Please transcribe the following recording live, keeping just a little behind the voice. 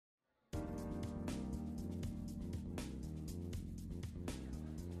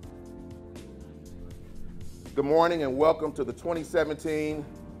Good morning and welcome to the 2017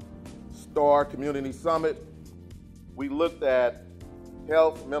 STAR Community Summit. We looked at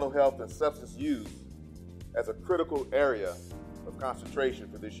health, mental health, and substance use as a critical area of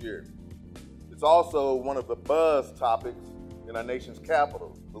concentration for this year. It's also one of the buzz topics in our nation's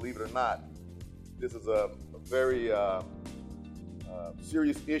capital, believe it or not. This is a very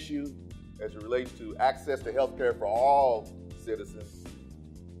serious issue as it relates to access to health care for all citizens,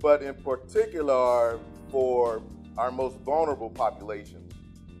 but in particular for our most vulnerable populations,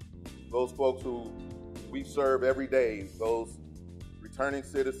 those folks who we serve every day, those returning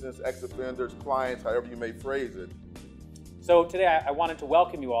citizens, ex-offenders, clients, however you may phrase it. So today I wanted to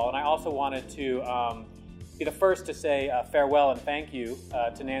welcome you all, and I also wanted to be the first to say farewell and thank you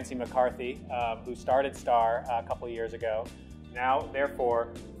to Nancy McCarthy, who started STAR a couple of years ago. Now, therefore,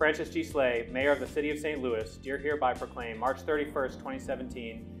 Francis G. Slay, Mayor of the City of St. Louis, do hereby proclaim March 31st,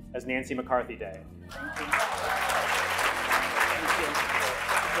 2017 as Nancy McCarthy Day.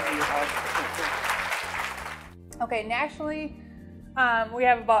 Okay, nationally, we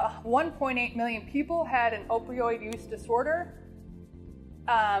have about 1.8 million people had an opioid use disorder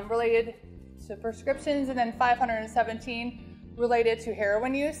related to prescriptions, and then 517 related to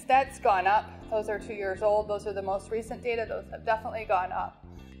heroin use. That's gone up. Those are 2 years old. Those are the most recent data. Those have definitely gone up.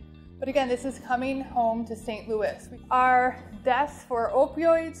 But again, this is coming home to St. Louis. Our deaths for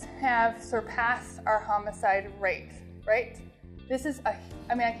opioids have surpassed our homicide rate, right? This is I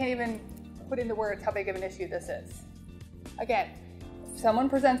can't even put into words how big of an issue this is. Again, if someone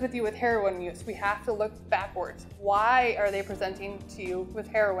presents with you with heroin use, we have to look backwards. Why are they presenting to you with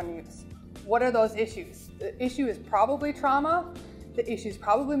heroin use? What are those issues? The issue is probably trauma. The issue is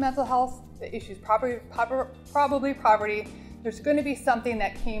probably mental health. The issue is probably poverty. There's going to be something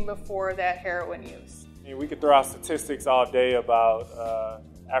that came before that heroin use. We could throw out statistics all day about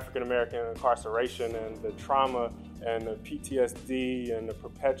African American incarceration and the trauma and the PTSD and the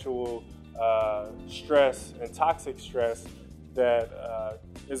perpetual stress and toxic stress that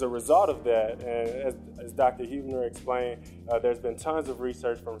is a result of that. And as Dr. Huebner explained, there's been tons of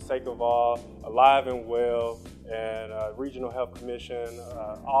research from Sakeval, Alive and Well, and Regional Health Commission,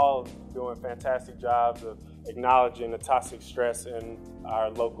 all doing fantastic jobs of acknowledging the toxic stress in our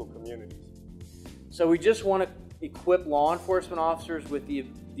local communities. So we just want to equip law enforcement officers with the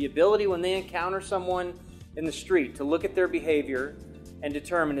ability when they encounter someone in the street to look at their behavior and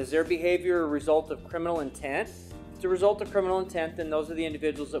determine, is their behavior a result of criminal intent? If it's a result of criminal intent, then those are the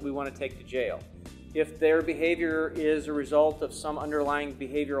individuals that we want to take to jail. If their behavior is a result of some underlying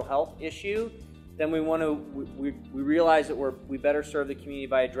behavioral health issue, then we realize that we better serve the community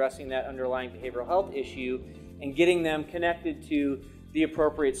by addressing that underlying behavioral health issue and getting them connected to the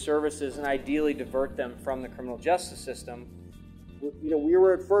appropriate services and ideally divert them from the criminal justice system. We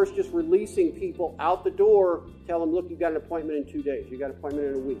were at first just releasing people out the door, tell them, look, you've got an appointment in 2 days, you've got an appointment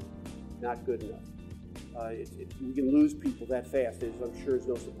in a week. Not good enough. We can lose people that fast, as I'm sure is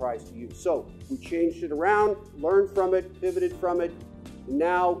no surprise to you. So we changed it around, learned from it, pivoted from it.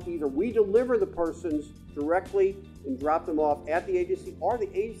 Now either we deliver the persons directly and drop them off at the agency, or the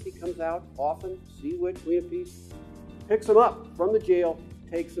agency comes out often, see what Queen of Peace, picks them up from the jail,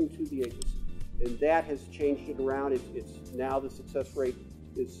 takes them to the agency. And that has changed it around. It's now the success rate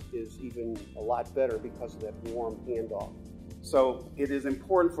is even a lot better because of that warm handoff. So it is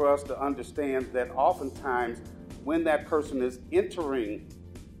important for us to understand that oftentimes when that person is entering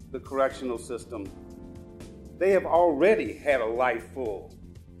the correctional system, they have already had a life full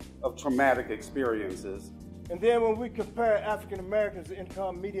of traumatic experiences. And then when we compare African Americans'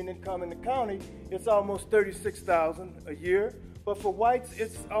 income, median income in the county, it's almost $36,000 a year. But for whites,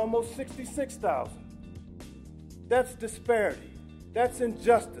 it's almost $66,000. That's disparity. That's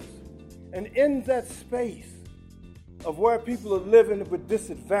injustice. And in that space of where people are living with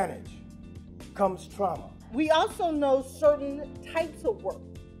disadvantage comes trauma. We also know certain types of work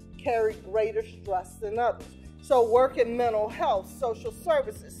carry greater stress than others. So work in mental health, social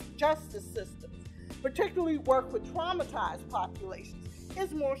services, justice systems, particularly work with traumatized populations,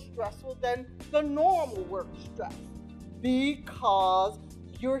 is more stressful than the normal work stress because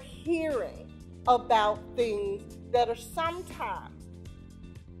you're hearing about things that are sometimes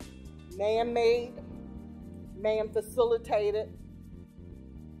man-made, man-facilitated,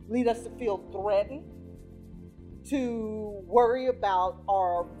 lead us to feel threatened, to worry about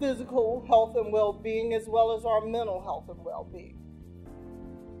our physical health and well-being as well as our mental health and well-being.